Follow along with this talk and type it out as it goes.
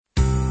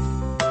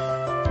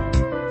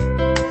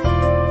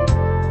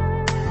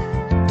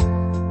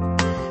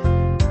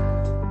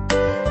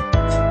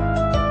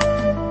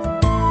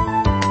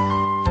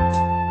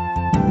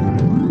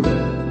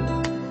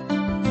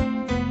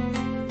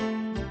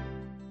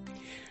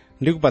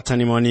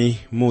Ndikupatsani moni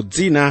mu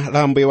dzina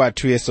la Ambuye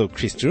wathu Yesu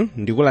Khristu.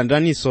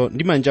 Ndikulandiraninso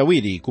ndi manja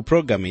awiri ku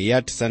programu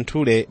ya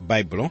Tisanthule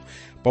Baibulo,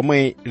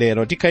 pomwe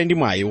lero tikhale ndi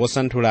mwayi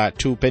wosanthula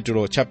 2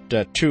 Petro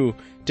chapter 2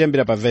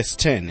 tiyambira pa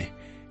verse 10.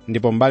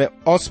 Ndipo mbale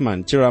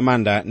Osman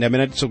Chiramanda ndi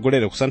amene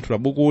atitsogolere kusanthula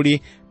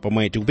bukuli,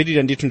 pomwe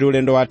tikupitirira ndithu ndi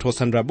ulendo wathu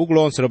wosanthula buku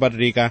lonse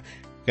lopatulika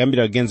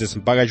kuyambira Genesis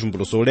mpaka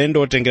Chivumbulutso, ulendo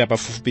wotengera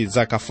pafupifupi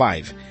zaka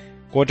 5.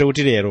 Kote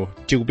kuti lero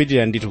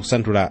tikupitirira ndithu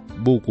kusanthula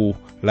buku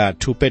la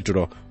 2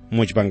 Petro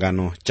mu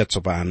chipangano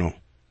chatsopano.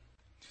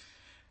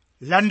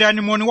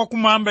 Landani moni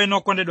wakumwamba ino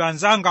okondedwa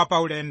anzanga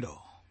pa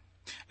ulendo.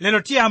 Lero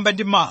tiyamba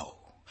ndi mawu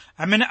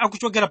amene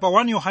akuchokera pa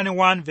 1 Yohane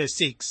 1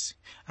 verse 6,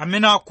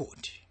 amene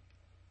akuti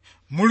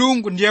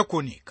Mulungu ndiye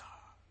kuunika,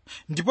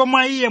 ndipo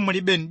mwa iye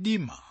mulibe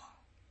mdima.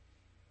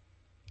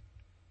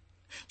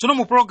 Tsono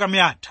mu programu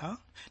yatha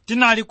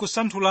tinali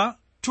kusanthula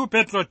 2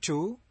 Petro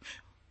 2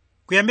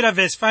 kuyambira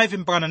verse 5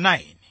 mpaka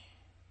 9,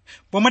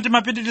 pomwe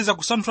timapitiriza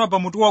kusanthula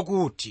pamutu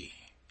wakuti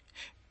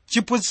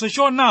chiphunzitso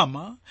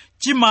chonama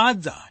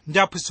chimadza ndi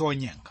aphunzitsi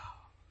onyenga.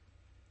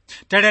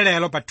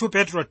 Lero pa 2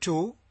 Petro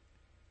 2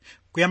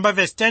 kuyamba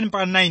verse 10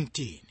 mpaka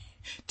 19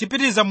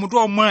 tipitiriza mutu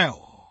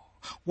omwewo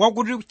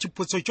wakuti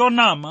chiphunzitso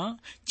chonama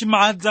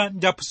chimadza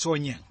ndi aphunzitsi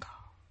onyenga.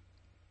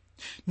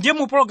 Ndiye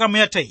mu programu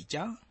yatha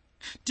ija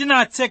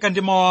tinatseka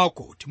ndi mawu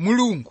akuti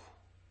Mulungu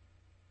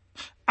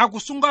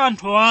akusunga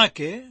anthu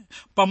ake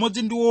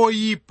pamodzi ndi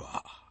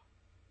oyipa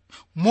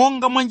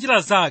monga mwa njira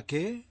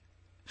zake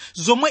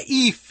zomwe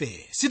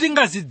ife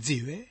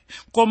sitingazidziwe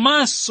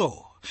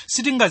komanso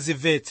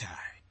sitingazimvetse.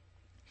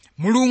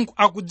 Mulungu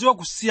akudziwa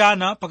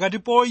kusiyana pakati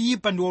pa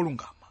oyipa ndi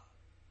olungama.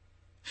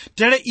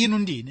 Tere inu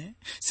ndine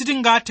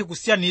sitingathe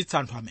kusiyanitsa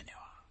anthu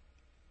amenewa.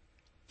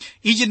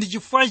 Ichi ndi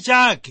chifukwa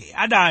chake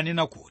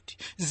adanena kuti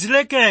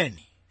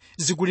zilekeni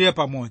zikulire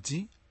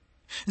pamodzi,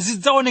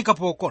 zidzaoneka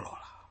pokolola.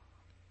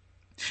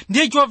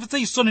 Ndiye chomvetsa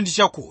chisoni ndi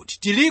chakuti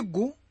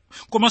tirigu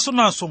komanso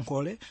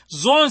namsonkhole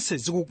zonse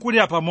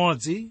zikukulira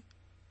pamodzi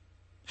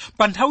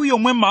pa nthawi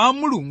yomwe mawu a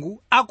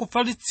Mulungu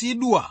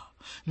akufalitsidwa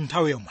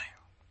nthawi yomweyo.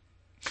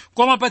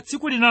 Koma pa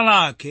tsiku lina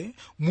lake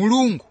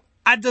Mulungu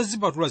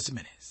adzazipatula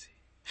zimenezi,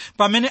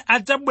 pamene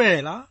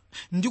adzabwera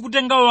ndi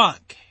kutenga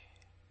wake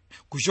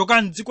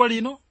kuchoka m'dziko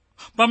lino,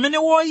 pamene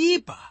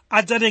woyipa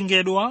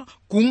adzatengedwa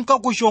kunka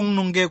ku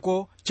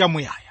chiwonongeko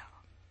chamuyaya.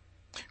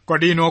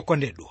 Kodi inu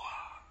okondedwa,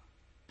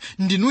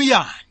 ndinu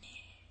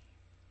yani?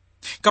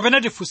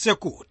 Kapena tifunse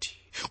kuti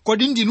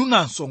kodi ndinu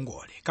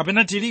namsongole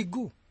kapena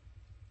tirigu?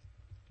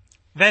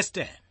 Verse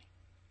 10.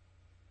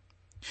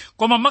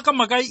 Koma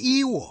makamaka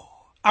iwo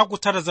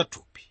akutsata za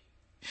thupi,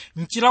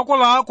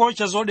 mchilakolako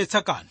cha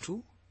zodetsa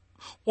kanthu,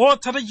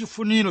 otsata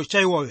chifuniro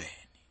cha iwo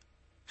weni,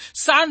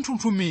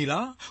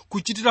 santhunthumira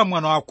kuchitira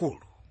mwano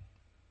wakulu.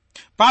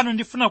 Pano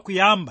ndifuna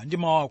kuyamba ndi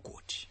mawu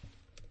akuti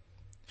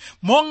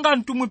monga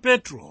mtumwi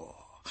Petro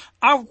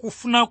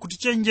akufuna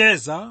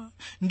kutichenjeza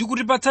ndi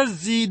kutipatsa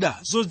zida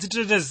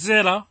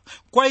zodzitetezera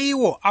kwa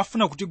iwo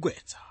afuna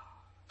kutigwetsa,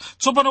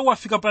 tsopano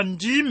wafika pa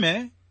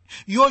ndime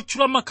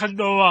yotchula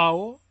makhalidwe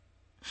wawo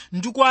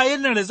ndi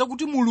kuwayenereza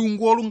kuti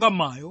Mulungu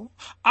wolungamayo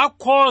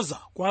akhoza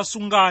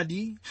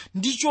kuwasungadi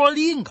ndi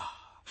cholinga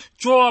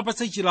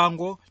chowapatsa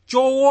chilango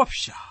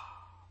choopsa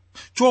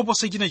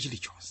choposa china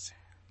chilichonse.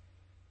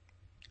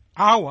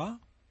 Awa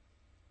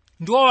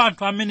ndiwo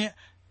anthu amene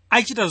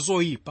achita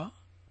zoyipa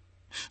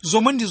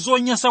zomwe ndi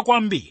zonyansa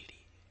kwambiri,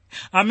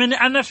 amene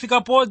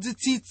anafika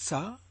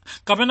podzitsitsa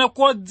kapena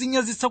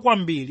kodzinyazitsa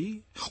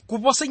kwambiri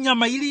kuposa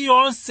nyama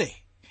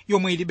iliyonse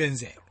yomwe ilibe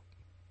nzeru.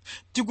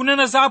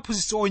 Tikunena za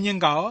aphunzitsi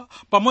onyengawa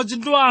pamodzi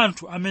ndi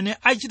anthu amene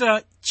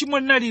achita chimo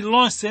lina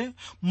lililonse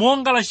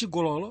monga la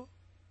chigololo,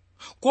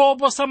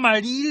 koposa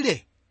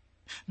malire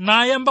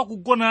nayamba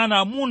kugonana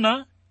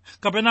amuna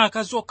kapena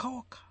akazi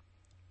okhaokha.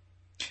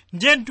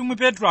 Ndiye mtumwi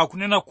Petro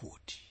akunena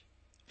kuti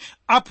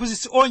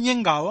aphunzitsi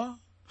onyengawa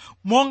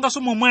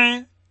monganso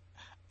momwe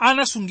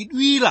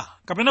anasungidwira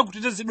kapena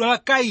kutetezedwa la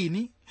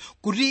Kaini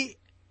kuti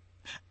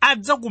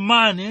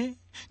adzakumane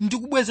ndi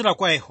kubwezera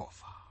kwa Yehova.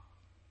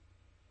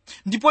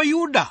 Ndipo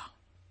Yuda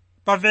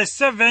pa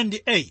verse 7 ndi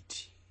 8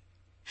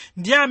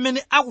 ndiye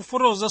amene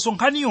akufotokoza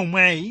nkhani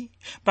yomweyi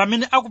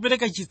pamene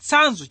akupereka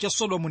chitsanzo cha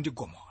Sodomu ndi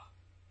Gomora.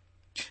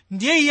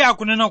 Ndiye iye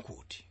akunena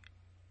kuti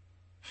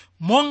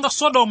monga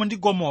Sodomu ndi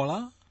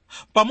Gomora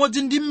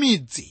pamodzi ndi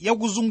midzi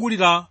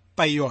yakuzungulira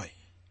pa iyoyi,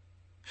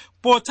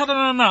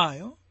 potsatana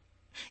nayo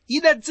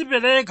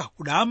idadzipereka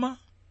kudama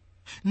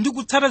ndi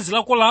kutsata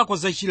zilakolako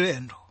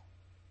zachilendo,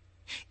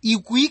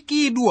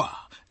 ikuyikidwa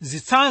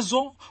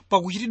zitsanzo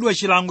pakuchitidwa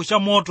chilango cha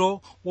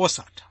moto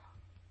wosatha.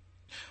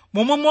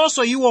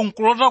 Momwemonso iwo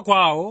mkulota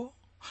kwawo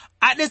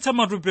adetsa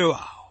matupi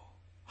awo,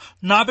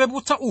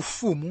 napeputsa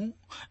ufumu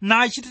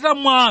nachitira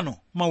mwano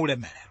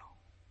maulemerero.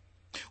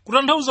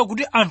 Kutanthauza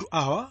kuti anthu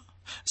awa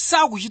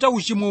sakuchita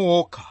uchimo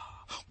wokha,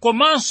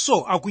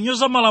 komanso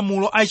akunyoza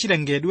malamulo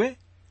achilengedwe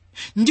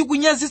ndi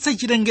kunyazitsa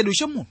chilengedwe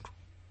cha munthu.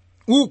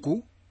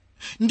 Uku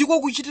ndiko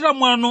kuchitira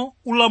mwano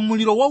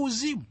ulamuliro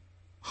wauzimu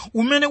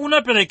umene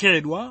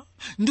unaperekedwa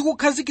ndi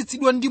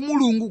kukhazikitsidwa ndi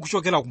Mulungu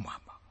kuchokera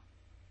kumwamba.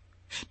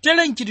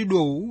 tere mchitidwe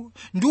uwu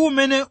ndi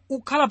umene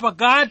ukhala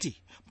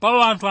pakati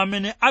pa anthu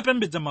amene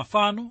apembedza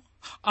mafano,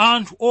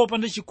 anthu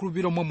opanda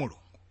chikhulupiriro mwa Mulungu.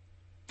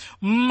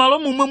 M'malo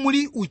momwe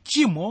muli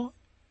uchimo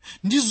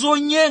ndi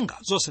zonyenga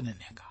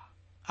zosaneneka.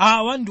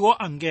 Awa ndiwo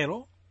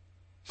angelo,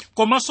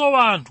 komanso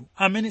anthu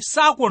amene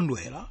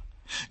sakondwera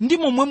ndi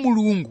momwe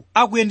Mulungu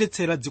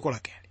akuyendetsera dziko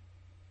lakeli.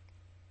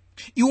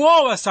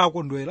 Iwowa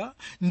sakondwera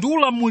ndi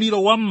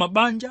ulamuliro wa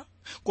m'mabanja,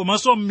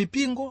 komanso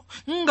m'mipingo,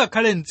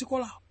 ngakhale m'dziko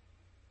lawo.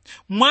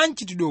 Mwa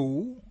mchitidwe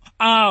uwu,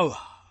 awa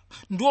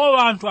ndiwo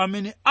anthu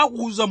amene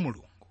akuwuza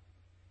Mulungu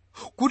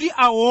kuti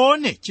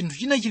aone chinthu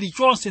china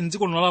chilichonse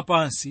m'dziko lino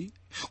lapansi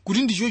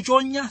kuti ndicho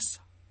chonyansa,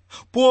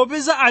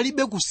 popeza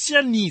alibe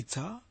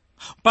kusiyanitsa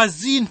pa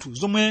zinthu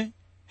zomwe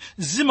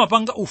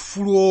zimapanga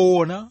ufulu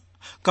woona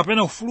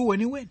kapena ufulu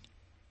weniweni.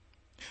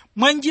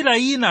 Mwa njira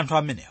ina anthu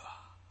amenewa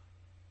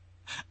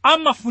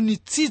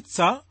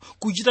amafunitsitsa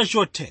kuchita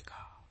chotheka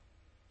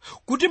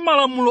kuti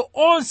malamulo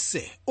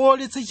onse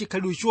oletsa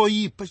chikhalidwe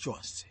choyipa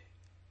chonse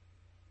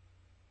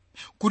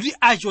kuti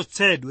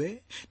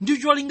achotsedwe ndi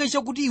cholinga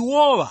chakuti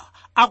iwowa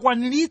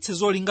akwaniritse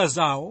zolinga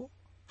zawo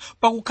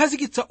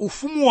pakukhazikitsa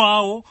ufumu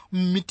wawo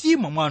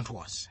m'mitima mwa anthu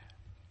onse.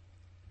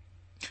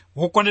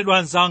 Wokondedwa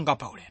anzanga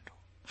pa ulendo,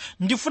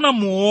 ndifuna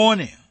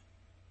muone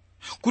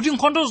kuti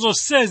nkhondo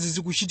zonsezi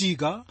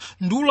zikuchitika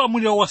ndi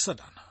ulamuliro wa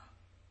Satana,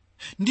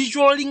 ndi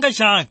cholinga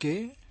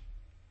chake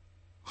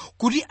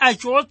kuti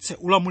achotse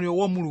ulamuliro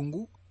wa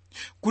Mulungu,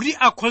 kuti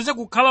akhoze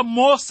kukhala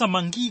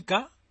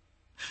mosamangika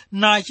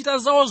na achita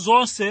zawo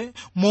zonse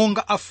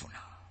monga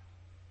afuna.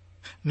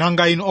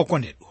 Nanga inu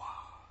okondedwa,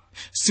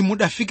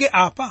 simudafike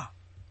apa?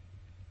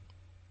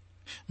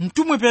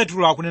 Mtumwi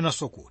Petro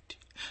akunenanso kuti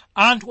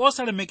anthu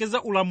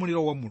osalemekeza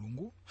ulamuliro wa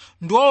Mulungu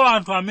ndiwo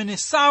anthu amene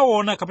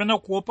saona kapena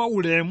kuopa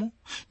ulemu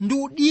ndi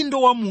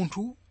udindo wa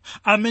munthu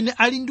amene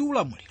ali ndi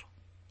ulamuliro.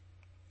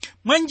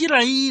 Mwa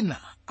njira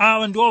ina,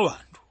 awa ndiwo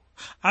anthu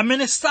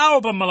amene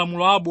saopa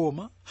malamulo a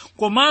boma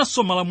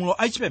komanso malamulo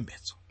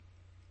achipembedzo.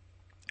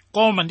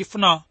 Koma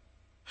ndifuna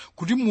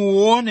kuti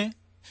muone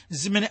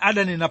zimene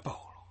adanena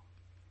Paulo.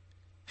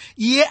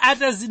 Iye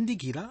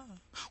atazindikira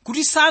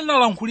kuti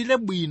sanalankhulire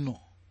bwino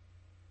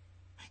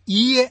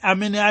iye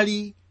amene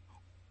ali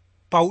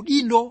pa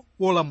udindo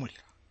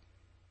wolamulira.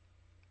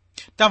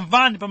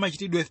 Tamvani pa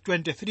Machitidwe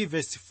 23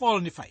 verse 4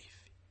 ndi 5.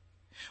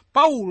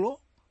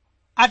 Paulo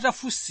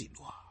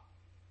atafunsidwa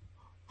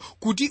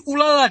kuti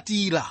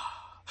ulalatira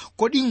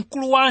kodi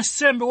mkulu wa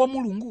ansembe wa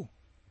Mulungu,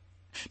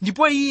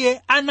 ndipo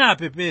iye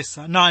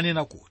anapepesa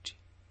nanena kuti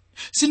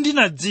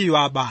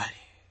sindinadziwa abale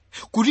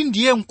kuti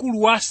ndiye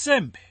mkulu wa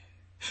ansembe,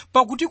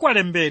 pakuti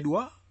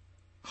kwalembedwa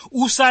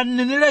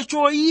usanenere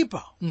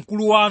choyipa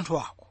mkulu wa anthu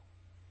ako.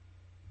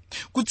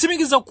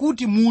 Kutsimikiza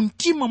kuti mu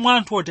mtima mwa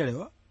anthu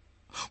oterewa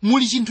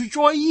muli chinthu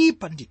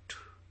choyipa ndithu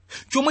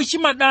chomwe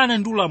chimadana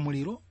ndi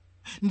ulamuliro,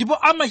 ndipo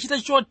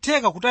amachita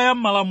chotheka kutaya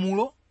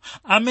malamulo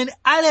amene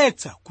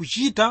aletsa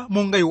kuchita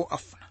monga iwo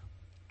afuna.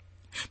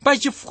 Pa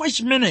chifukwa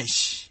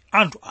chimenechi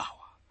anthu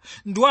awa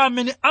ndiwo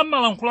amene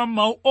amalankhula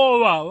mawu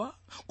owawa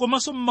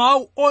komanso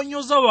mawu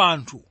onyoza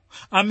anthu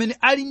amene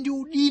ali ndi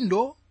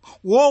udindo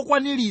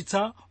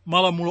wokwaniritsa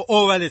malamulo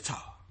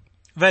owaletsawa.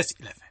 Verse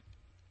 11.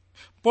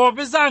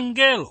 Popeza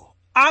angelo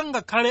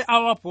angakhale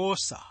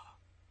awaposa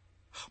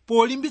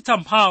polimbitsa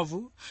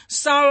mphamvu,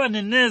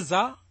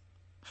 sawaneneza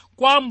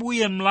kwa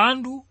Ambuye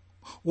mlandu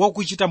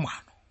wakuchita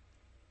mwano.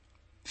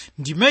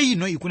 Ndime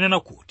ino ikunena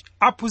kuti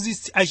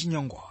aphunzitsi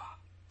achinyongowa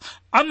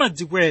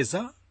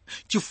amadzikweza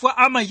chifukwa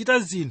amachita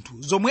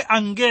zinthu zomwe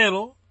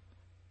angelo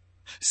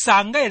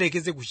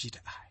sangayerekeze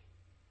kuchita.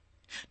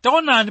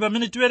 Taonani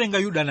pamene tiwerenga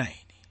Yuda 9,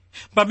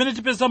 pamene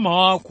tipeza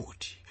mawu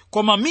akuti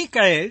koma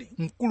Mikaeli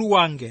mkulu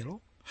wa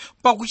angelo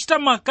pakuchita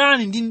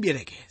makani ndi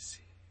mdierekezi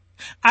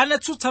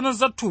anatsutsana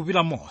za thupi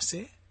la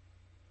Mose,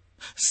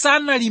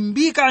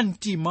 sanalimbika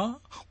mtima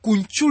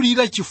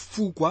kuntchulira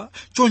chifukwa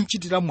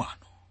chonchitira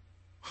mwano,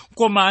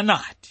 koma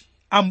anati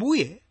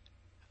Ambuye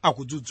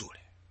akudzudzule.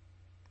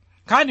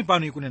 Kani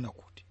pano ikunena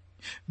kuti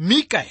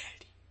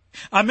Mikaeli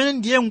amene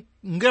ndiye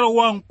mngelo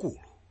wamkulu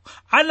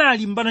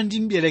analimbana ndi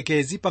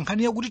mdierekezi pa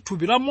nkhani yakuti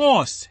thupi la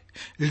Mose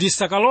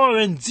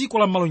lisakalowe m'dziko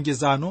la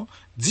malonjezano,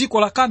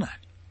 dziko la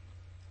Kanaani.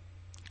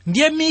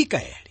 Ndiye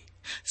Mikaeli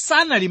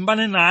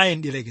sanalimbane naye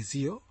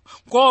mdierekeziyo,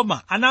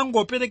 koma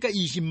anangopereka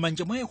ichi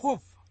m'manja mwa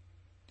Yehova.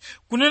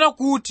 Kunena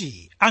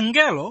kuti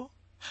angelo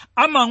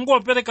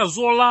amangopereka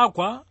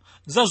zolakwa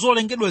za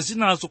zolengedwa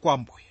zinazo kwa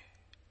Ambuye,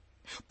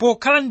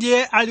 pokhala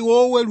ndiye ali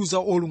woweruza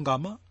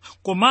olungama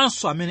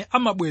komanso amene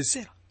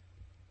amabwezera.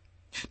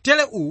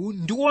 Tere uwu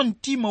ndiwo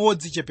mtima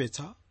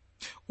wodzichepetsa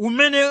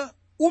umene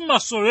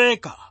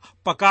umasoweka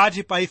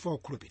pakati pa ife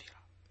okhulupirira.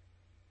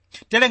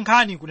 Tere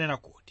nkhani kunena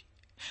kuti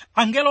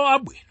angelo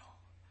abwino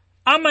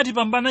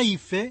amatipambana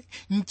ife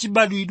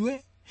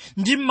mchibadwidwe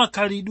ndi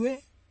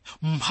m'makhalidwe,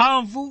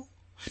 mphamvu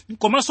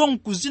komanso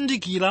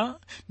mkuzindikira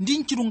ndi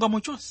mchilungamo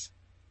chonse.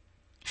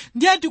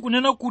 Ndiye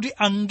tikunena kuti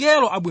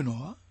angelo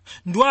abwinowa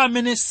ndiwo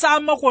amene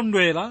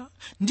samakondwera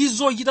ndi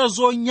zochita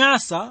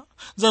zonyansa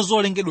za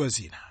zolengedwa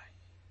zina.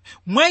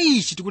 Mwa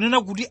ichi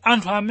tikunena kuti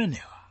anthu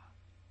amenewa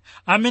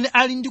amene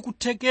ali ndi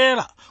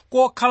kuthekera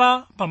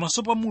kokhala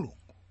pamaso pa Mulungu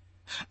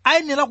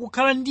ayenera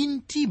kukhala ndi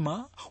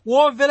mtima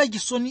womvera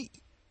chisoni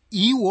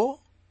iwo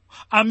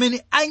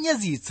amene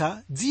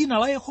anyazitsa dzina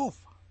la Yehova.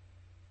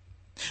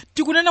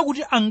 Tikunena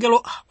kuti angelo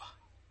apa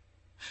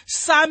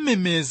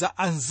samemeza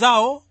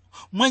anzawo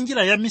mwa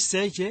njira ya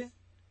miseche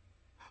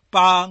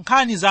pa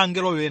nkhani za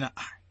angelo wena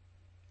ayi.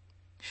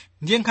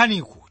 Ndiye nkhani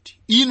ikuti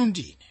inu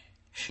ndine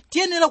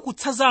tiyenera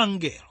kutsaza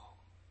angelo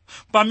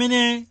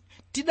pamene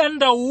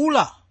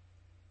tidandaula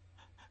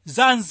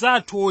za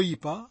anzathu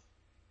oyipa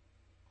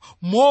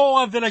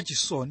mowamvera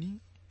chisoni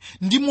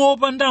ndi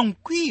mopanda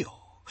mkwiyo.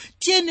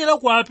 Tiyenera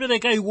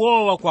kuwapereka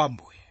iwowa kwa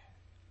Ambuye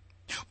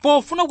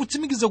pofuna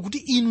kutsimikiza kuti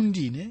inu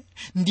ndine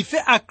ndife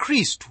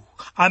akhristu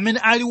amene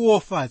ali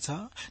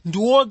wofatsa ndi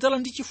wodzala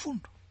ndi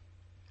chifundo.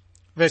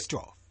 Verse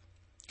 12.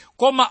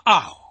 Koma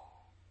awo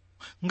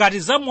ngati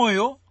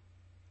zamoyo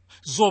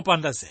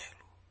zopanda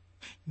nzeru,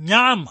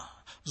 nyama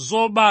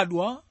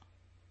zobadwa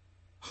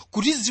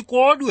kuti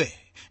zikodwe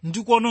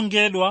ndi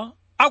kuonongedwa,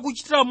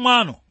 akuchitira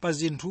mwano pa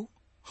zinthu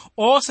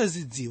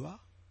osazidziwa,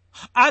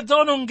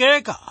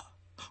 adzaonongeka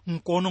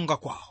mkuononga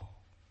kwawo.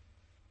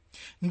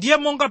 Ndiye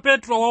monga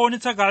Petro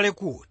waonetsa kale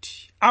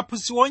kuti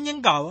aphunzitsi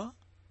onyengawa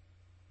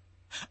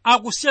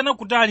akusiyana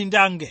kutali ndi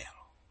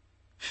angelo,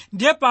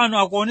 ndiye pano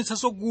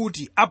akuonetsanso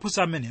kuti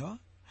aphunzitsi amenewa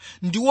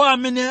ndiwo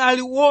amene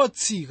ali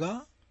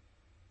wotsika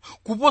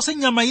kuposa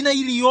nyama ina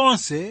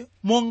iliyonse,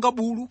 monga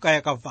bulu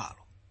kaya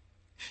kavalo,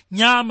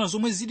 nyama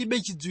zomwe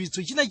zilibe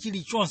chidziwitso china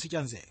chilichonse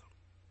cha nzeru,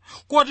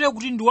 kotero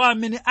kuti ndiwo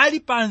amene ali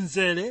pa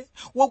mzere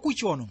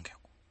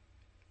wakuchiwonongeko.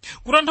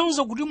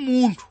 Kutanthauza kuti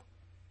munthu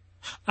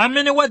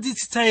amene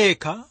wadzitsitsa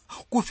yekha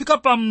kufika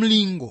pa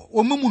mlingo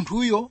omwe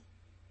munthuyo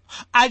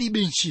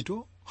alibe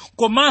ntchito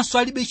komanso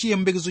alibe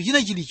chiyembekezo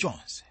china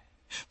chilichonse.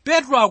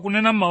 Petro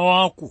akunena mawu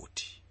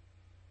akuti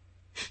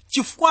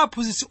chifukwa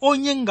aphunzitsi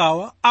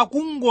onyengawa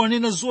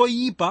akungonena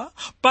zoyipa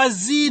pa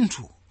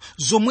zinthu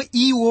zomwe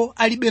iwo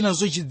alibe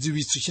nazo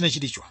chidziwitso china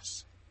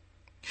chilichonse.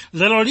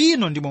 Lero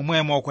lino ndi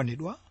momwe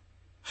mwakwanidwa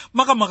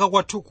makamaka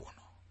kwathu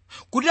kuno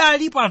kuti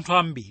alipo anthu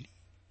ambiri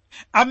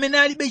amene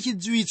alibe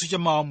chidziwitso cha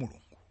mawu a Mulungu,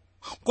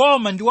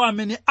 koma ndiwo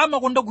amene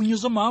amakonda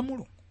kunyoza mawu a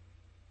Mulungu.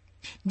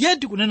 Ndiye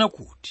tikunena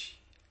kuti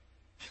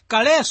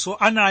kalenso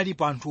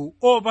analipo anthu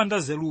opanda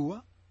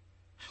nzeruwa,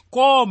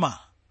 koma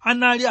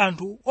anali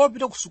anthu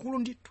opita ku sukulu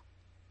ndithu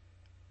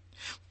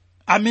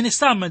amene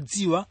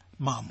samadziwa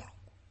mawu a Mulungu.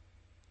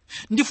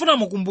 Ndifuna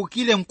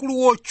mukumbukire mkulu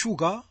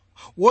wotchuka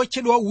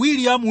wotchedwa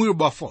William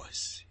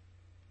Wilberforce.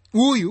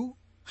 Uyu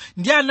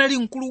ndiye anali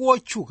mkulu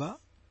wotchuka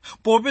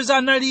popeza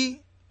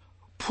anali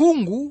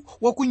phungu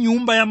wa ku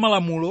nyumba ya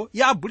malamulo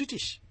ya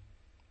British.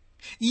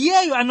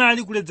 Iyeyo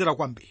anali kuledzera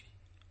kwambiri,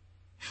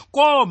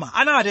 koma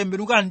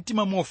anatembenuka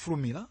mtima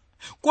mofulumira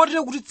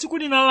kotero kuti tsiku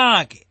lina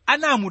lake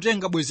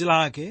anamutenga bwenzi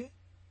lake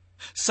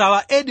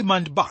Sir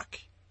Edmund Burke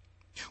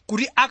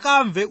kuti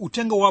akamve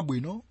uthenga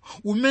wabwino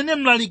umene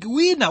mlaliki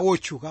wina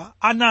wotchuka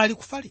anali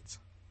kufalitsa.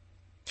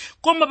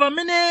 Koma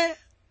pamene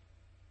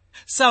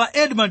Sir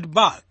Edmund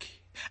Burke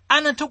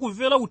anatha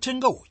kumvera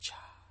uthenga uja,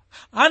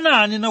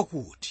 ananena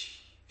kuti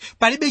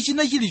palibe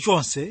china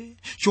chilichonse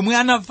chomwe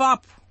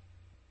anamvapo,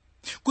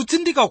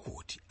 kutsindika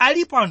kuti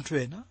alipo anthu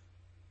ena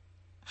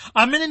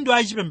amene ndi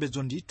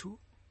achipembedzo ndithu,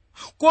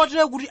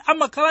 kotero kuti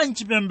amakhala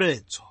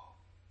mchipembedzo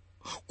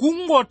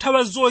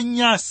kungothawa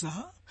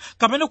zonyasa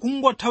kapena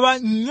kungothawa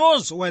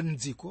mnyozo wa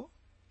mdziko,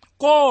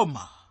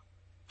 koma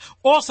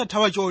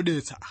osathawa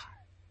chodetsa.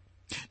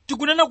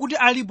 Tikunena kuti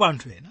alipo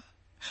anthu ena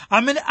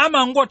amene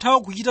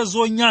amangothawa kuchita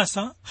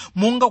zonyasa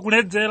monga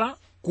kuledzera,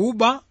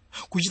 kuba,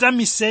 kuchita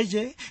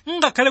miseche,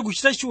 ngakhale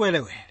kuchita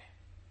chiwerewere,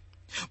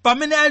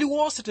 pamene ali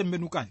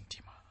wosatembenuka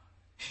mtima.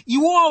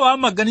 Iwowa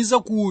amaganiza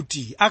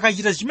kuti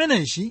akachita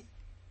chimenechi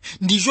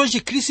ndicho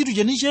chikhristu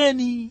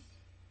chenicheni,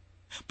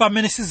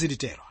 pamene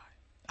sizilitero.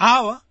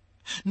 Awa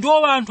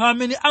ndiwo anthu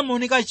amene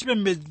amaoneka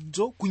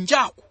achipembedzo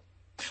kunjaku,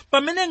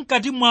 pamene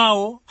mkati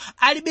mwawo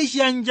alibe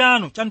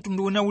chiyanjano cha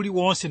mtundu wina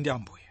uliwonse ndi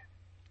Ambuye.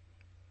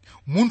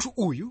 Munthu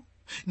uyu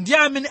ndiye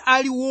amene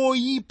ali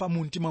woyipa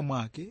mu mtima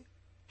mwake,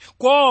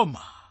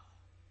 koma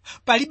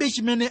palibe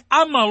chimene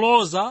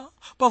amaloza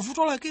pa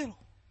vuto lakelo.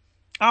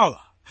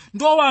 Awa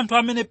ndiwo anthu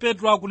amene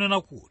Petro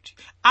akunena kuti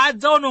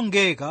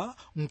adzaonongeka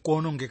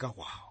mkuonongeka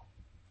kwawo.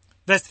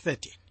 Verse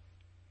 13.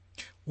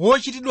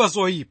 Wochitidwa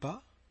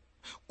zoyipa,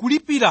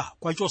 kulipira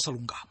kwa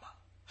chosalungama,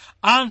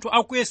 anthu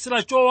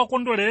akuyesera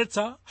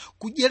chowakondweretsa,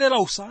 kudyerera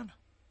usana,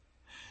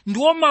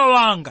 ndiwo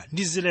mawanga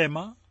ndi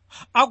zilema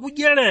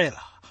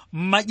akudyerera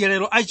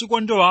m'madyerero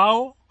achikondo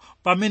awo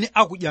pamene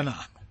akudya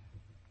nanu.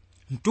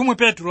 Mtumwi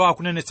Petro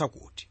akunenetsa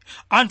kuti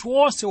anthu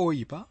onse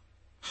oyipa,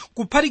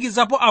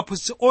 kuphatikizapo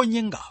aphunzitsi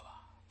onyengawa,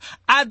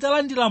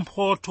 adzalandira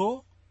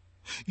mphotho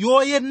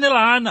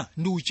yoyenerana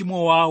ndi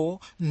uchimo wawo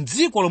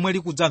m'dziko lomwe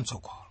likudza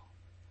mtsogolo.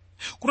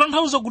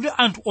 Kutanthauza kuti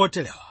anthu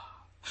oterewa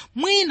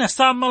mwina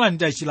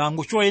samalandira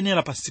chilango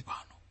choyenera pansi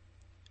pano,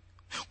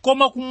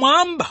 koma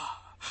kumwamba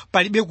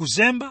palibe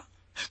kuzemba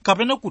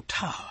kapena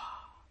kuthawa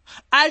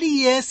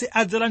aliyense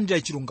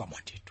adzalandira chilungamo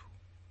ndithu.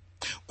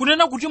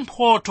 Kunena kuti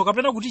mphotho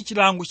kapena kuti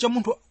chilango cha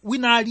munthu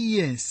wina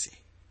aliyense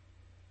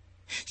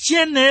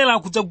chiyenera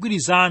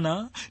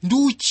kudzagwirizana ndi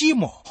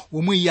uchimo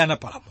womwe iye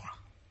anapalamula.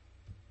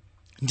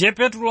 Ndiye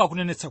Petro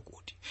akunenetsa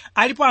kuti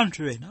alipo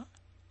anthu ena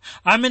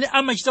amene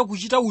amachita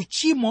kuchita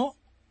uchimo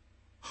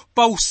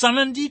pa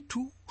usana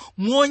ndithu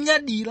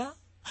monyadira,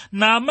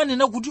 na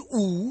amanena kuti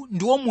uwu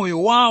ndiwo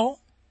moyo wawo,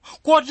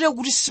 kotero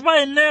kuti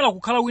sipayenera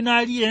kukhala wina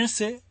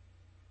aliyense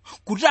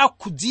kuti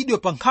akhudzidwe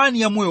pa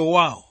nkhani ya moyo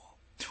wawo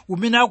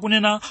umene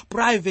akunena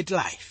private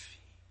life.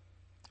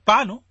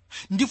 Pano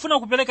ndifuna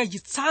kupereka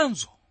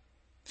chitsanzo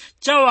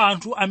cha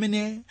anthu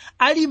amene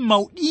ali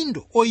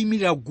m'maudindo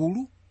oyimirira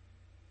gulu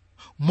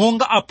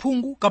monga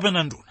aphungu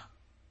kapena nduna.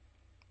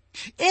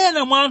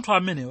 Ena mwa anthu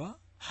amenewa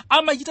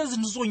amachita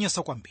zinthu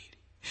zonyansa kwambiri,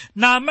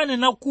 na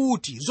amanena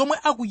kuti zomwe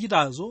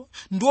akuchitazo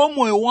ndiwo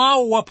moyo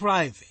wawo wa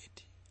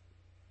private,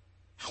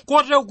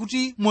 kotero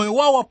kuti moyo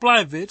wawo wa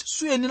private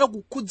suyenera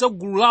kukhudza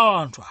gulu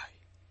la anthu ayi,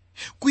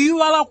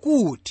 kuyiwala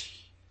kuti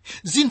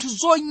zinthu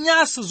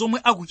zonyansa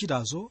zomwe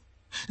akuchitazo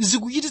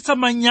zikuchititsa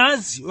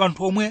manyazi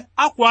anthu omwe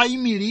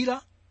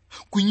akuwayimirira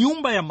ku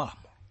nyumba ya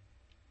malamulo.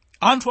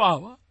 Anthu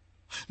awa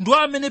ndiwo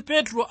amene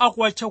Petro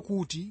akuwatcha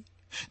kuti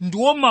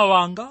ndiwo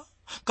mawanga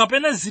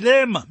kapena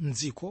zilema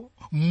mdziko,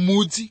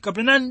 m'mudzi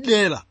kapena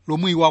m'dera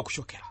lomwe iwo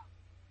akuchokera.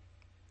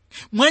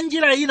 Mwa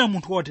njira ina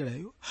munthu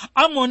wotereyo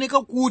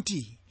amaoneka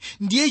kuti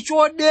ndiye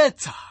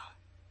chodetsa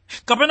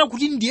kapena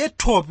kuti ndiye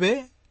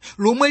thope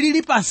lomwe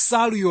lili pa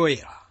nsalu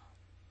yoyera,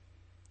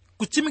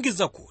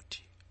 kutsimikiza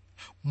kuti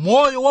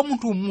moyo wa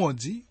munthu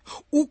mmodzi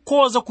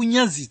ukhoza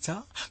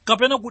kunyazitsa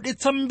kapena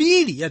kudetsa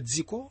mbiri ya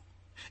dziko,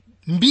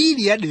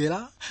 mbiri ya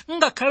dera,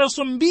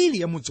 ngakhalenso mbiri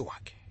ya mudzi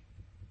wake.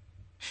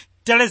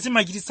 Tere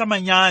zimachititsa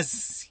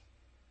manyazi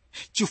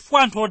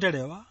chifukwa anthu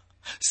oterewa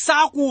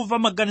sakumva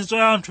maganizo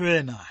ya anthu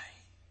ena,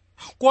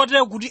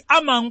 kotero kuti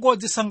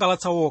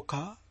amangodzisangalatsa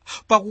okha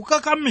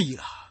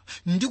pakukakamira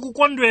ndi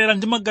kukondwera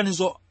ndi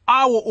maganizo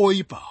awo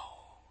oyipawo.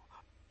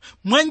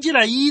 Mwa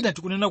njira ina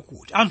tikunena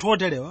kuti anthu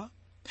oterewa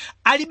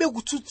alibe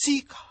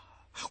kutsutsika,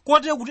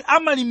 kotero kuti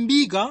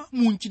amalimbika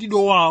mu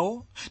mchitidwe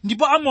wawo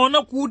ndipo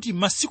amaona kuti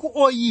masiku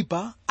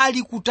oyipa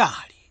ali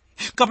kutali,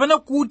 kapena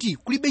kuti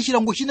kulibe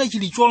chilango china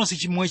chilichonse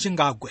chimwe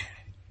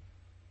chingagwere.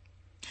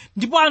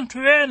 Ndipo anthu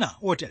ena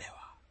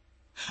oterewa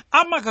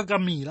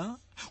amakakamira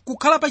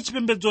kukhala pa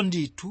chipembedzo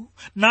ndithu,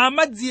 na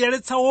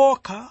amadziyeretsa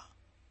okha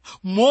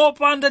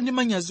mopanda ndi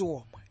manyazi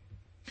omwe.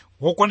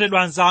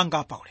 Wokondedwa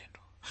anzanga pa ulendo,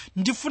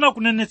 ndifuna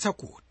kunenetsa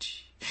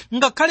kuti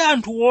ngakhale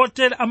anthu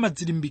otere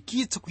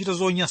amadzilimbikitsa kuchita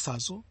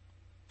zonyansazo,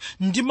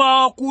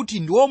 ndima kuti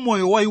ndiwo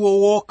moyo wa iwo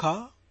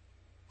wokha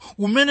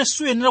umene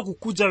suyenera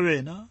kukhudza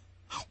wena,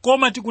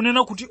 koma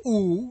tikunena kuti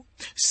uwu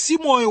si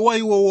moyo wa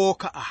iwo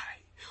wokha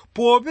ayi,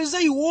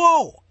 popeza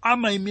iwowo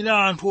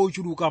amayimira anthu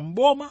ochuluka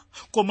mboma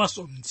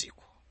komanso mdziko.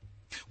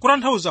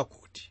 Kutanthauza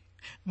kuti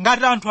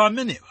ngati anthu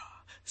amenewa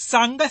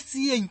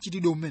sangasiye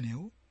mchitidwe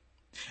umenewu,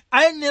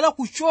 ayenera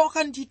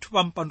kuchoka ndithu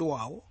pa mpando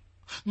wawo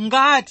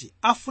ngati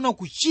afuna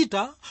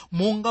kuchita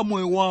monga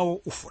moyo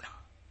wawo ufuna,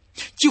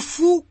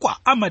 chifukwa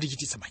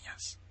amatichititsa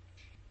manyazi.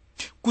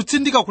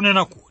 Kutsindika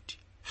kunena kuti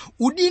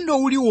udindo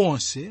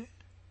uliwonse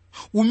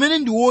umene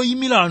ndi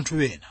woyimira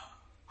anthu ena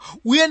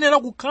uyenera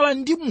kukhala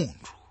ndi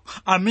munthu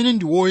amene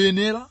ndi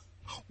woyenera,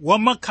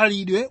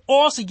 wamakhalidwe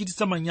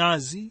osachititsa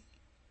manyazi,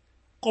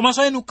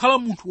 komanso ayenera kukhala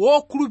munthu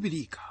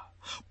wokhulupirika,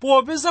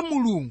 popeza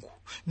Mulungu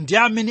ndi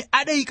amene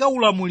adayika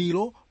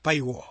ulamuliro pa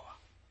iwowa.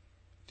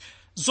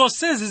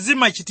 Zonsezi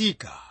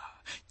zimachitika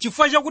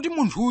chifukwa chakuti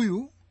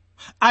munthuyu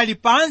ali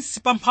pansi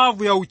pa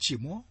mphamvu ya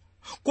uchimo,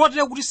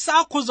 kotero kuti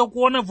sakhoza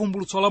kuona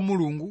vumbulutso la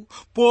Mulungu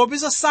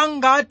popeza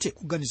sangathe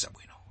kuganiza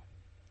bwino.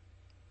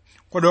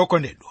 Kodi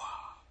okondedwa,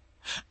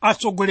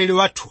 atsogoleri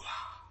wathu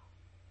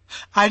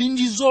ali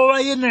ndi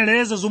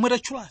zowayenereza zomwe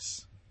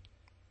tatchulazi.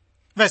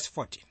 Verse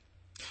 14,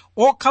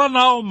 okhala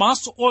nawo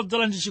maso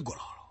odzala ndi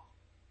chigololo,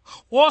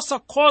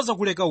 osakhoza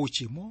kuleka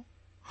uchimo,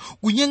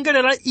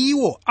 kunyengerera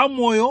iwo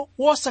amoyo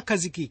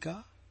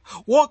wosakhazikika,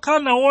 wokhala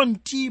nawo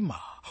mtima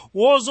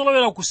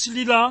wozolowera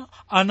kusilira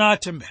ana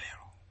atemberero.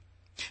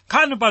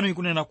 Nkhani pano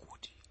ikunena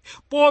kuti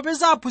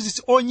popeza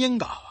aphunzitsi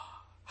onyengawa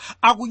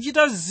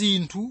akuchita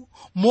zinthu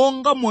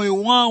monga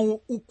moyo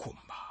wawo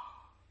ukhumba,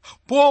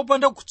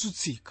 popanda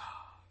kutsutsika,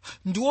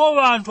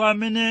 ndiwo anthu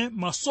amene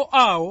maso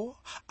awo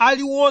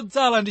ali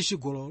wodzala ndi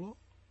chigololo,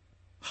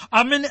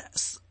 amene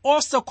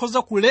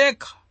osakhoza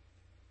kuleka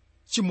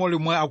chimo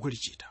lomwe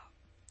akulichita.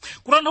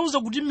 Kutanthauza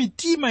kuti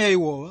mitima ya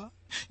iwowa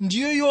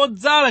ndiyo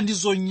yodzala ndi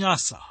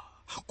zonyansa,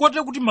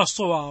 kotero kuti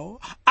maso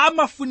awo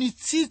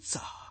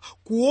amafunitsitsa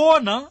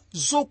kuona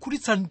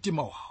zokhutitsa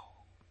mtima wawo.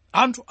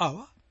 Anthu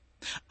awa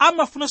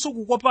amafunanso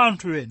kukopa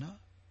anthu ena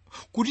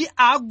kuti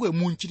agwe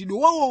mu mchitidwe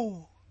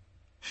wawowo.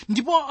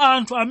 Ndipo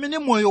anthu amene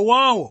moyo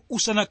wawo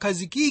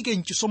usanakhazikike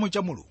m'chisomo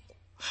cha Mulungu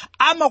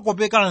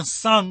amakopeka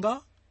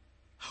msanga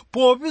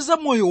popeza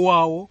moyo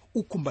wawo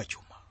ukhumba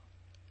chuma.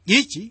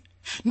 Ichi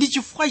ndi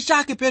chifukwa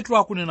chake Petro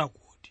akunena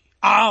kuti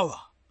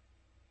awa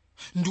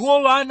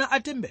ndiwo wana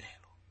atemberero,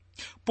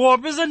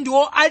 popeza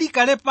ndiwo ali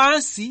kale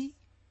pansi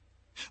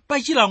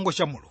pa chilango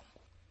cha Mulungu.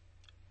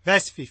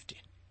 Verse 15.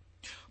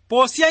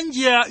 Posiya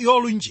njira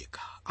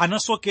yolunjika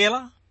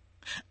anasokera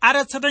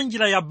atatsata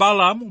njira ya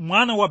Balaamu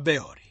mwana wa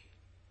Beori,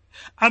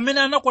 amene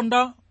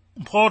anakonda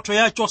mphotho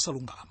ya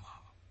chosalungama.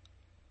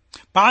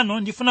 Pano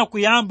ndifuna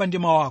kuyamba ndi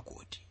mawu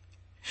akuti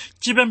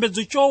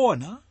chipembedzo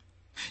choona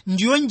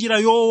ndiyo njira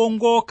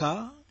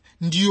yowongoka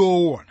ndi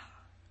yoona.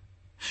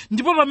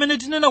 Ndipo pamene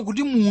tinena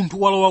kuti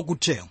munthu walowa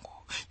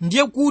kuthengo,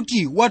 ndiye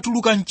kuti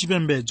watuluka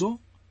mchipembedzo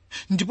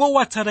ndipo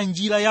watsata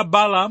njira ya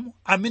Balaamu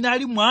amene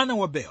ali mwana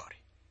wa Beori.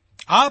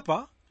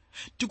 Apa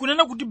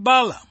tikunena kuti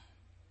Balaamu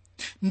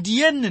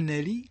ndiye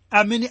mneneri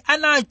amene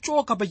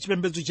anachoka pa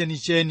chipembedzo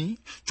chenicheni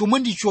chomwe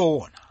ndi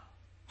choona,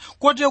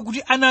 kotero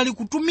kuti anali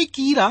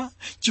kutumikira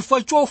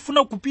chifukwa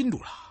chofuna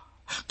kupindula,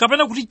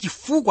 kapena kuti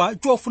chifukwa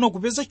chofuna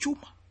kupeza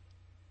chuma.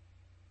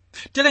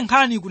 Tere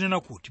nkhani ikunena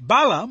kuti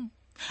Balaamu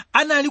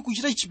anali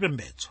kuchita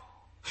chipembedzo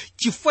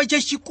chifukwa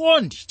cha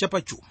chikondi cha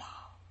pachuma.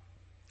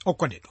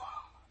 Okondedwa,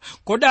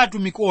 kodi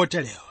atumiki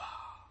oterewa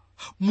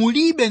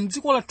mulibe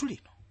m'dziko lathu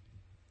lino?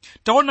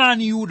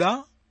 Taonani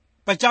Yuda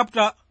pa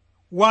chapter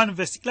 1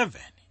 verse 11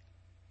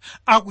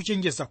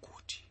 akuchenjeza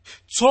kuti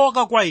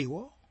tsoka kwa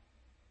iwo,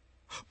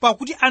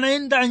 pakuti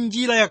anayenda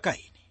njira ya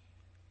Kaini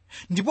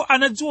ndipo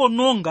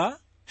anadziwononga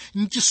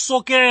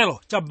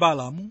mchisokero cha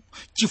Balaamu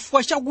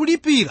chifukwa cha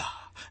kulipira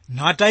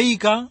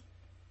natayika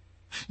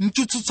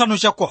mchitsutsano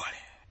cha Kore.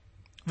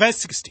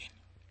 Verse 16.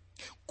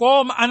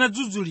 Koma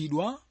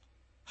anadzudzulidwa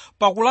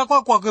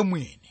pakulakwa kwake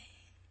mwini.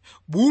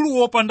 Bulu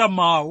wopanda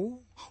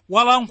mawu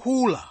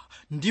walankhula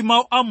ndi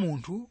mawu a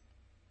munthu,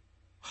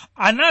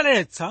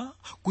 analetsa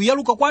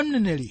kuyaluka kwa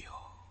mneneriyo.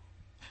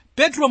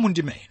 Petro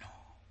mundime ino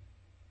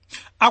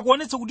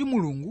akuonetsa kuti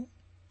Mulungu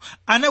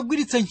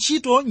anagwiritsa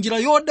ntchito njira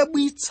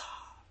yodabwitsa,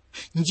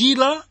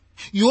 njira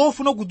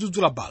yofuna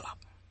kudzudzula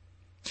Balaamu.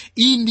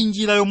 Iyi ndi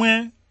njira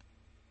yomwe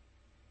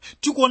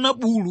tikuona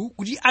bulu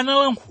kuti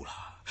analankhula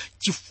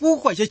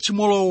chifukwa cha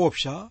tchimo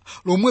loopsa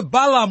lomwe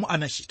Balaamu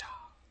anachita.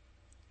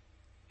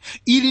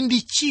 Ili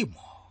ndi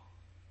tchimo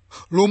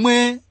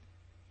lomwe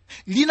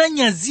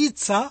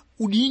linanyazitsa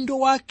udindo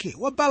wake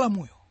wa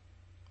Balaamuyo.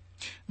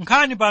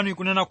 Nkhani pano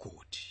ikunena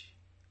kuti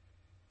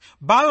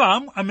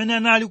Balaamu amene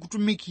anali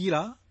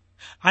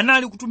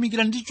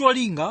kutumikira ndi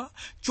cholinga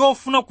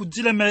chofuna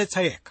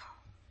kudzilemeretsa yekha.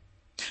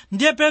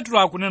 Ndiye Petro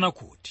akunena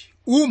kuti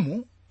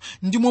umu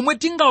ndi momwe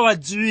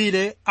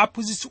tingawadziwire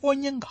aphunzitsi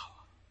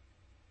onyengawa,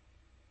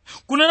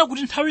 kunena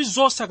kuti nthawi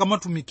zonse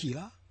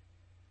akamatumikira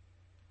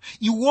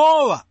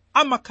iwowa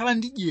amakhala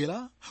ndi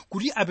dyera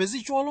kuti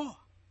apeze cholowa.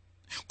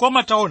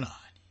 Koma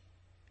taonani,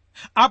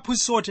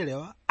 aphunzitsi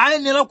oterewa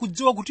ayenera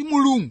kudziwa kuti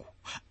Mulungu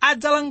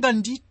adzalanga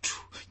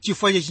ndithu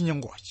chifukwa cha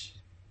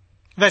chinyengochi.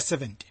 Verse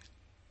 17.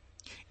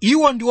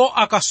 Iwo ndiwo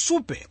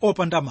akasupe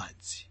opanda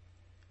madzi,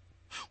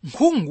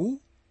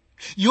 nkhungu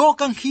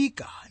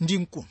yokankhika ndi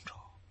mkuntho,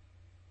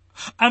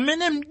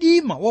 amene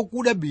mdima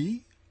wakuda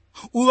bii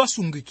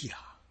uwasungikira.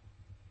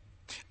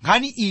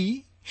 Nkhani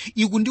iyi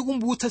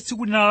ikundikumbutsa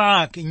tsiku lina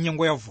lake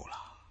m'nyengo ya vula,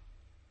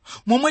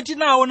 momwe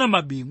tinaona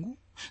mabingu,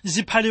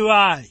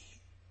 ziphaliwali,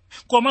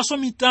 komanso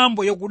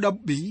mitambo yakuda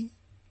bii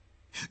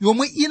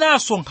yomwe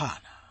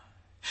inasonkhana,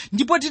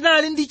 ndipo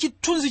tinali ndi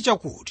chithunzi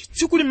chakuti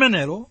tsiku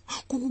limenelo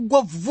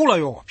kukugwa vula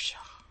yoopsa.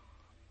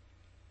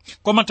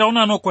 Koma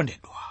taonani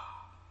okondedwa,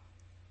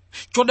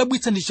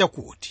 chodabwitsa ndi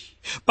chakuti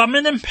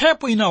pamene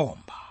mphepo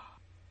inawomba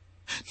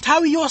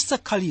nthawi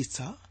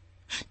yosakhalitsa,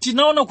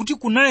 tinaona kuti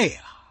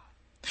kunayera,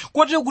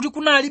 kotero kuti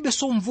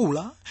kunalibenso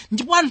mvula,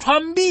 ndipo anthu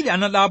ambiri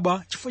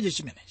anadabwa chifukwa cha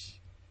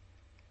chimenechi.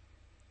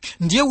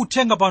 Ndiye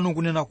uthenga pano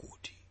kunena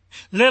kuti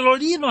lero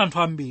lino anthu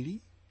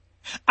ambiri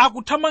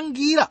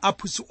akuthamangira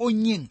aphunzitsi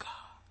onyenga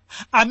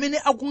amene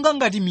akunga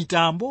ngati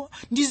mitambo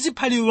ndi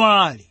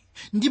ziphaliwali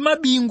ndi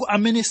mabingu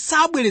amene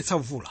sabweretsa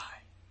vula.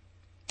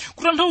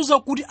 Kutanthauza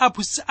kuti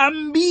aphunzitsi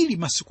ambiri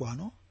masiku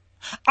ano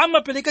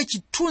amapereka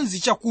chithunzi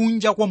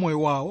chakunja kwa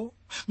moyo wawo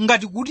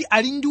ngati kuti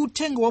ali ndi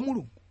uthenga wa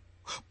Mulungu,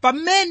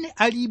 pamene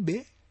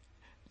alibe,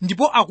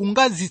 ndipo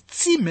akunga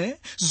zitsime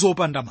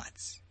zopanda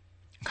madzi.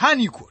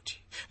 Nkhani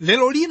ikuti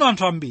lero lino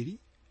anthu ambiri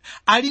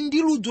ali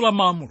ndi ludzu la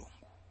mawu a Mulungu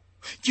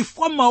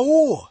chifukwa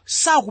mawuwo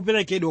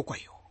sakuperekedwa kwa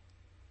iwo.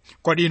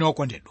 Kodi inu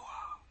okondedwa,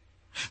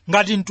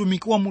 ngati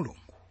mtumiki wa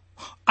Mulungu,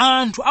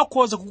 anthu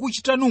akhoza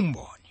kukuchitani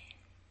umboni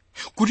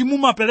kuti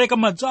mumapereka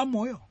madzi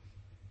amoyo?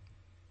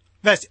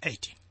 Verse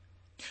 18.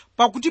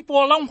 Pakuti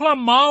polankhula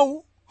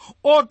mawu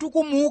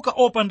otukumuka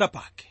opanda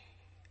pake,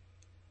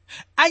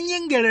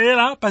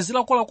 anyengerera pa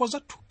zilakolako za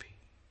thupi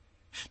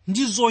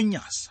ndi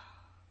zonyansa,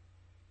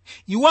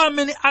 iwo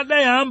amene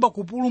adayamba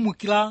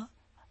kupulumukira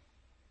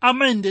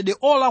amayendedwe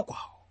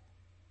olakwawo,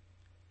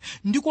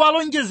 ndi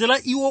kuwalonjezera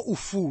iwo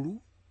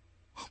ufulu,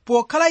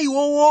 pokhala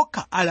iwo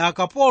wokha ali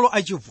akapolo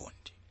achivundi.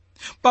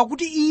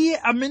 Pakuti iye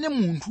amene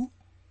munthu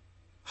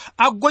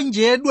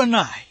agonjedwa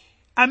naye,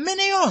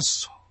 amene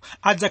yonso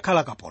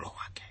adzakhala kapolo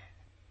wake.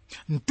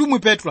 Mtumwi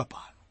Petro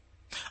pano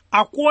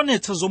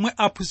akuonetsa zomwe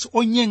aphunzitsi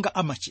onyenga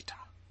amachita.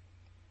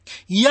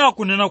 Iye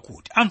akunena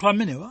kuti anthu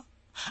amenewa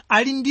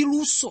ali ndi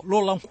luso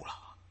lolankhula,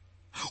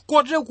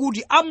 kotero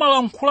kuti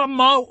amalankhula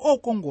mawu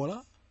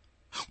okongola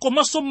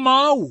komanso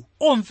mawu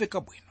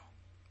omveka bwino.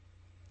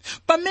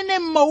 Pamene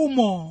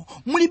m'mawumo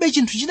mulibe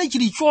chinthu china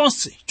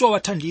chilichonse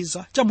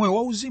chowathandiza cha moyo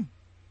wauzimu,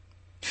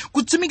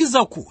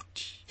 kutsimikiza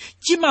kuti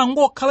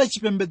chimangokhala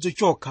chipembedzo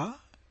chokha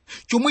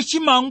chomwe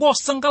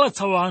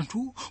chimangosangalatsa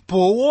anthu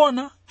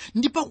poona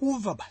ndi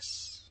pakumva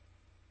basi.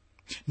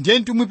 Ndiye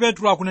mtumwi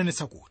Petro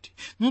akunenetsa kuti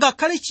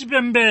ngakhale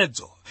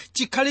chipembedzo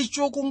chikhale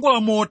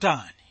chokongola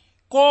motani,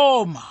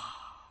 koma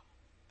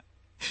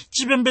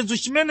chipembedzo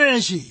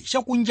chimenechi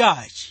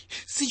chakunjachi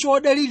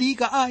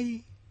sichodalirika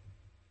ayi.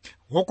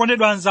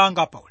 Wokondedwa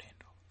anzanga pa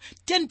ulendo,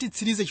 tiyeni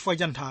titsirize chifukwa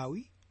cha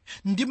nthawi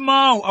ndi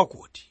mawu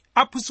akuti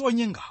aphunzitsi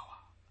onyengawa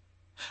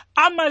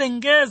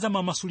amalengeza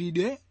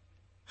mamasulidwe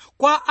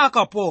kwa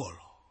akapolo,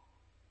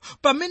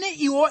 pamene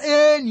iwo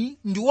eni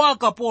ndiwo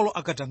akapolo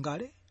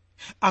akatangale,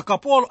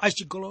 akapolo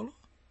achigololo,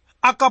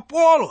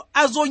 akapolo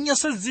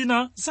azonyansa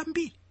zina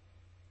zambiri.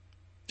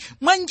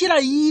 Mwa njira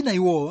ina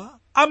iwowa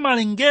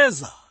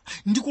amalengeza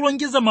ndi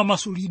kulonjeza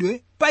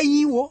mamasulidwe pa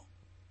iwo,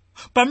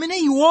 pamene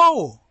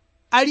iwowo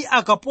ali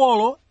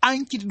akapolo a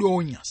mchitidwe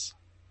onyansa.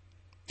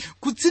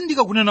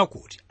 Kutsindika kunena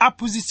kuti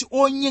aphunzitsi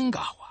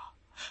onyengawa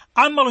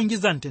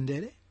amalonjeza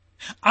mtendere,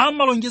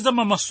 amalonjeza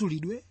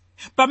mamasulidwe,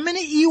 pamene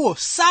iwo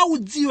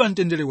saudziwa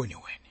mtendere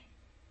weniweni.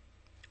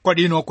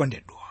 Kodi inu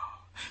okondedwa,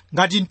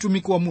 ngati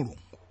mtumiki wa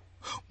Mulungu,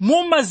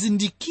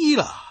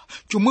 mumazindikira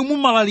chomwe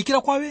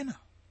mumalalikira kwa wena?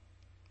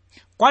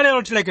 Kwa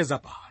lero tilekeza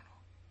pano,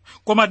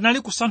 koma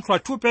tinali kusanthula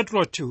 2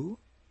 Petro 2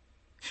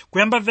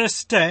 kuyamba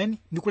verse 10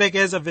 ndi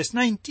kulekeza verse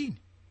 19,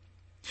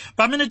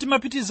 pamene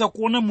timapitiriza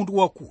kuona munthu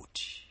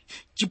wakuti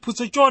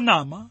chiphunzitso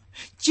chonama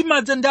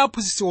chimadza ndi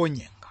aphunzitsi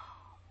onyenga.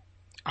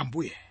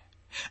 Ambuye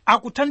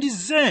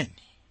akuthandizeni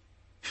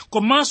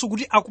komanso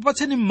kuti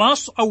akupatseni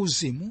maso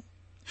auzimu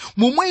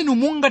momwe inu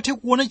mungathe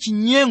kuona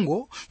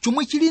chinyengo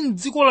chomwe chili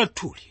m'dziko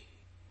lathuli.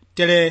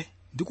 Tere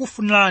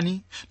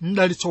ndikufunirani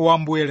mdalitso wa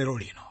Ambuye lero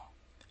lino.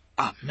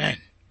 Amen.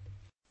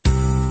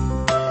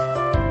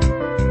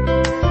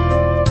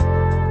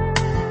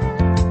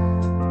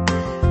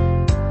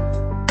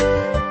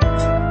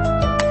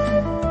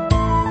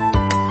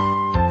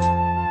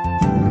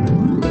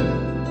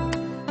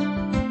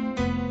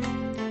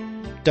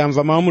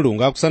 Tamva mawu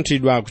Mulungu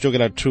akusanthulidwa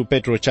kuchokera 2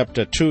 Petro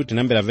chapter 2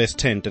 tinambera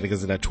verse 10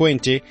 telekezera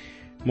 20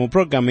 mu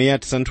programu ya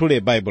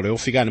Tisanthule Bible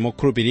yofikani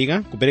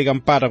mokhulupirika, kupereka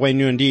mpata kwa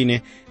inuyo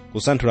ndine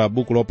kusanthula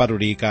buku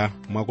lopatulika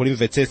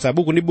mwakulimvetsetsa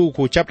buku ndi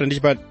buku, chapter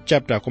ndi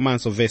chapter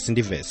komanso verse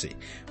ndi verse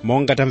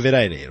monga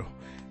tamvera lero.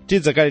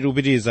 Tidzakale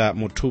tikupitiriza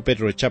mu 2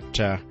 Petro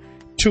chapter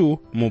 2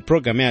 mu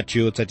programu yathu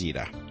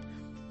yotsatira.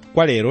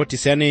 Kwa lero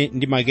tisiyane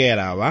ndi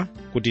makeyala awa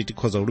kuti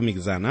tikhoza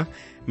kulumikizana.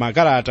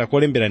 Makalata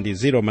kolembera ndi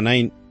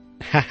 0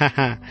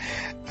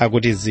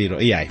 akuti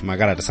 0 iyayi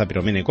makalata sapita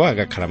umeneko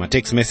akakhala ma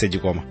text message,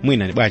 koma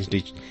mwina ni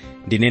bwanji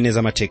ndinene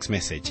za ma text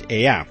message.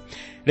 Eya,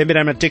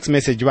 lembera ma text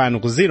message pano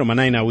ku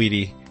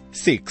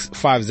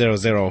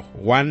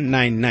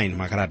 0manayinawiri6500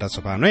 makalata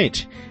tsopano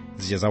 8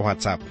 zija za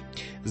WhatsApp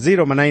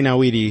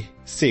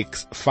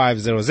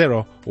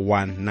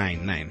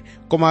 0manayinawiri6500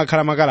 koma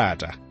akhala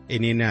makalata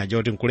ene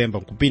ajo tinkulemba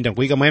nkupinda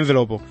nkuyika mu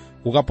envelope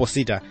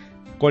kukaposita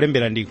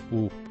kolembera ndi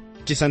ku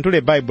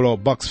Tisanthule Bible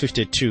Box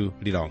 52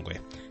 Lilongwe,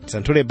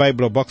 Tisanthule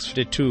Bible Box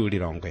 52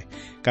 Lilongwe,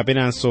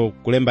 kapenanso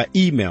kulemba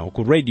email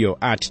ku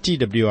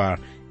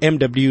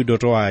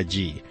radio@twrmw.org,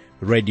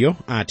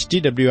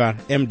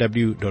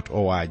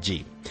 radio@twrmw.org.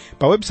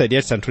 Pa website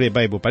ya Tisanthule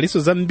Bible paliso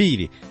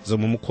zambiri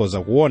zomwe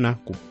mukhoza kuona,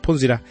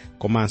 kuphunzira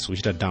komanso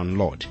kuchita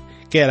download.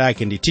 Kera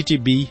yake ndi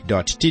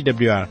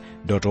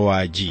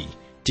ttb.twr.org,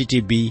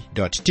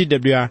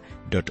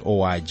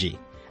 ttb.twr.org.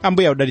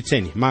 Ambuye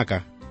audalitseni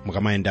maka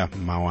mukamayenda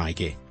mawu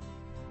ake.